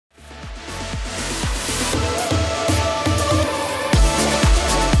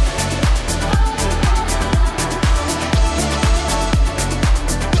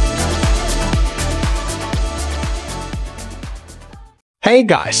Hey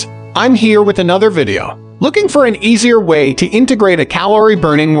guys, I'm here with another video. Looking for an easier way to integrate a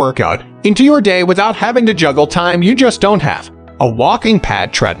calorie-burning workout into your day without having to juggle time you just don't have? A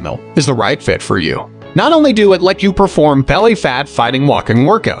WalkingPad treadmill is the right fit for you. Not only do it let you perform belly fat fighting walking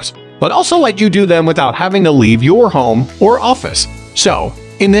workouts, but also let you do them without having to leave your home or office. So,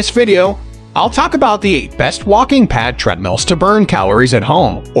 in this video, I'll talk about the 8 best WalkingPad treadmills to burn calories at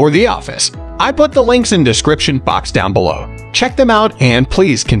home or the office. I put the links in the description box down below. Check them out and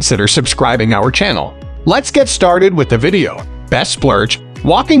please consider subscribing our channel. Let's get started with the video. Best Splurge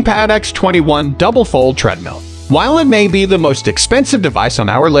WalkingPad X21 Double Fold Treadmill. While it may be the most expensive device on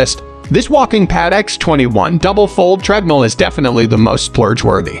our list, this WalkingPad X21 Double Fold Treadmill is definitely the most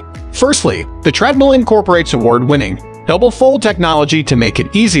splurge-worthy. Firstly, the treadmill incorporates award-winning double fold technology to make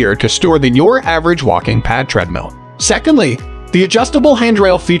it easier to store than your average WalkingPad treadmill. Secondly, the adjustable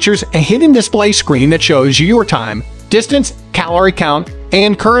handrail features a hidden display screen that shows you your time, distance, calorie count,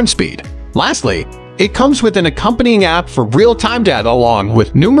 and current speed. Lastly, it comes with an accompanying app for real-time data along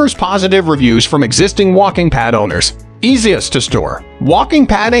with numerous positive reviews from existing WalkingPad owners. Easiest to store,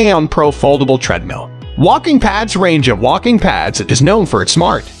 WalkingPad Aeon Pro Foldable Treadmill. WalkingPad's range of walking pads is known for its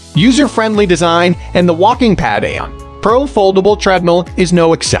smart, user-friendly design, and the WalkingPad Aeon Pro Foldable Treadmill is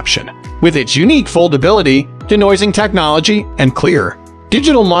no exception. With its unique foldability, denoising technology, and clear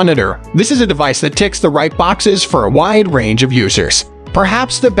digital monitor, this is a device that ticks the right boxes for a wide range of users.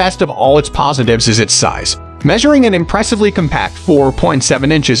 Perhaps the best of all its positives is its size, measuring an impressively compact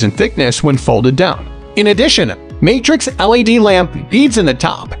 4.7 inches in thickness when folded down. In addition, matrix LED lamp beads in the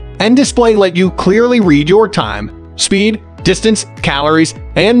top and display let you clearly read your time, speed, distance, calories,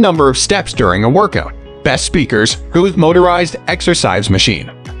 and number of steps during a workout. Best speakers, GOYOUTH Motorized Exercise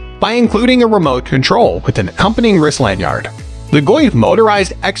Machine. By including a remote control with an accompanying wrist lanyard, the GOYOUTH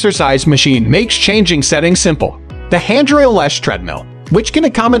Motorized Exercise Machine makes changing settings simple. The handrail-less treadmill, which can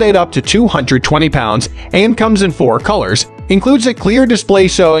accommodate up to 220 pounds and comes in 4 colors, includes a clear display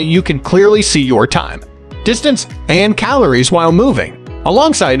so you can clearly see your time, distance, and calories while moving.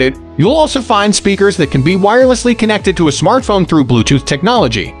 Alongside it, you'll also find speakers that can be wirelessly connected to a smartphone through Bluetooth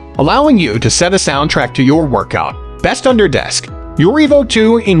technology, allowing you to set a soundtrack to your workout. Best Under Desk UREVO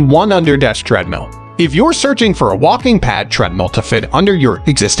 2-in-1 Under Desk Treadmill. If you're searching for a WalkingPad treadmill to fit under your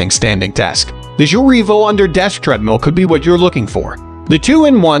existing standing desk, this UREVO Under Desk Treadmill could be what you're looking for. The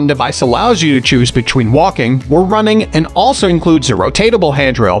 2-in-1 device allows you to choose between walking or running and also includes a rotatable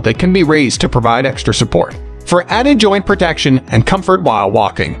handrail that can be raised to provide extra support. For added joint protection and comfort while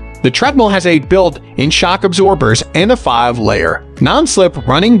walking, the treadmill has 8 built-in shock absorbers and a 5-layer, non-slip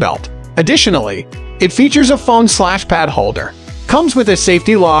running belt. Additionally, it features a phone/pad holder, comes with a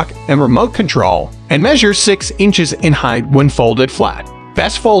safety lock and remote control, and measures 6 inches in height when folded flat.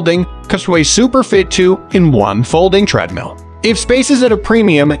 Best Folding Costway SuperFit 2-in-1 Folding Treadmill. If space is at a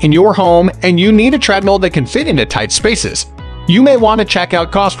premium in your home and you need a treadmill that can fit into tight spaces, you may want to check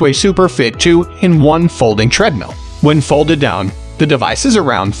out Costway SuperFit 2-in-1 Folding Treadmill. When folded down, the device is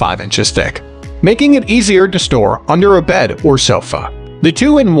around 5 inches thick, making it easier to store under a bed or sofa. The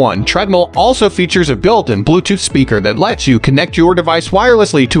 2-in-1 treadmill also features a built-in Bluetooth speaker that lets you connect your device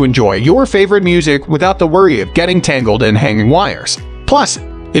wirelessly to enjoy your favorite music without the worry of getting tangled in hanging wires. Plus,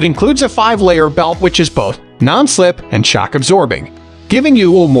 it includes a 5-layer belt which is both non-slip and shock-absorbing, giving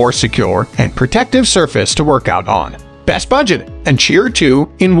you a more secure and protective surface to work out on. Best Budget ANCHEER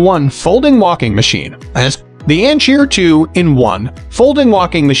 2-in-1 Folding Walking Machine. As the ANCHEER 2-in-1 Folding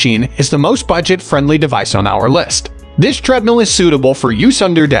Walking Machine is the most budget-friendly device on our list. This treadmill is suitable for use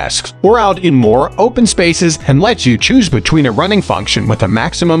under desks or out in more open spaces and lets you choose between a running function with a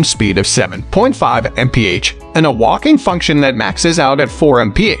maximum speed of 7.5 mph and a walking function that maxes out at 4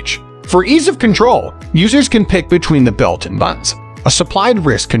 mph. For ease of control, users can pick between the built-in buttons, a supplied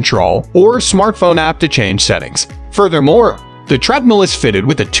wrist control, or a smartphone app to change settings. Furthermore, the treadmill is fitted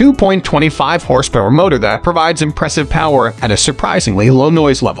with a 2.25 horsepower motor that provides impressive power at a surprisingly low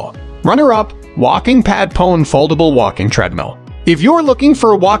noise level. Runner-up, WalkingPad Pone Foldable Walking Treadmill. If you're looking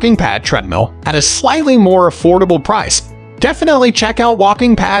for a WalkingPad treadmill at a slightly more affordable price, definitely check out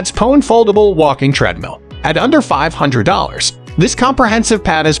WalkingPad's Pone Foldable Walking Treadmill. At under $500, this comprehensive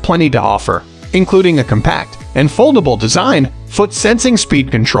pad has plenty to offer, including a compact and foldable design, foot-sensing speed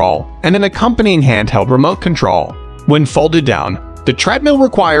control, and an accompanying handheld remote control. When folded down, the treadmill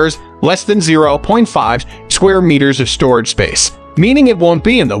requires less than 0.5 square meters of storage space, meaning it won't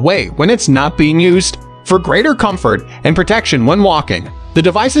be in the way when it's not being used. For greater comfort and protection when walking, the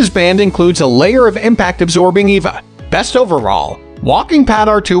device's band includes a layer of impact-absorbing EVA. Best overall, WalkingPad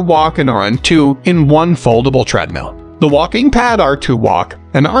R2 Walk&Run 2-in-1 Foldable Treadmill. The WalkingPad R2 Walk,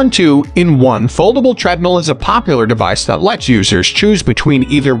 an R2-in-1 foldable treadmill, is a popular device that lets users choose between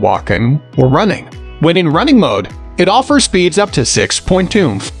either walking or running. When in running mode, it offers speeds up to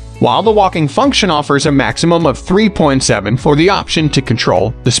 6.2, while the walking function offers a maximum of 3.7 for the option to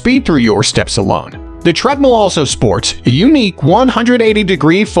control the speed through your steps alone. The treadmill also sports a unique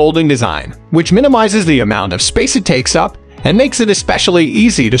 180-degree folding design, which minimizes the amount of space it takes up and makes it especially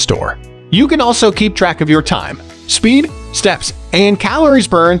easy to store. You can also keep track of your time, speed, steps, and calories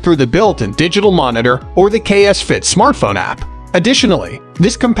burned through the built-in digital monitor or the KSFit smartphone app. Additionally,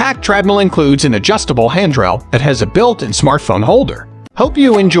 this compact treadmill includes an adjustable handrail that has a built-in smartphone holder. Hope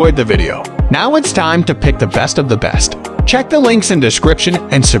you enjoyed the video. Now it's time to pick the best of the best. Check the links in description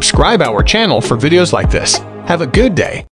and subscribe our channel for videos like this. Have a good day.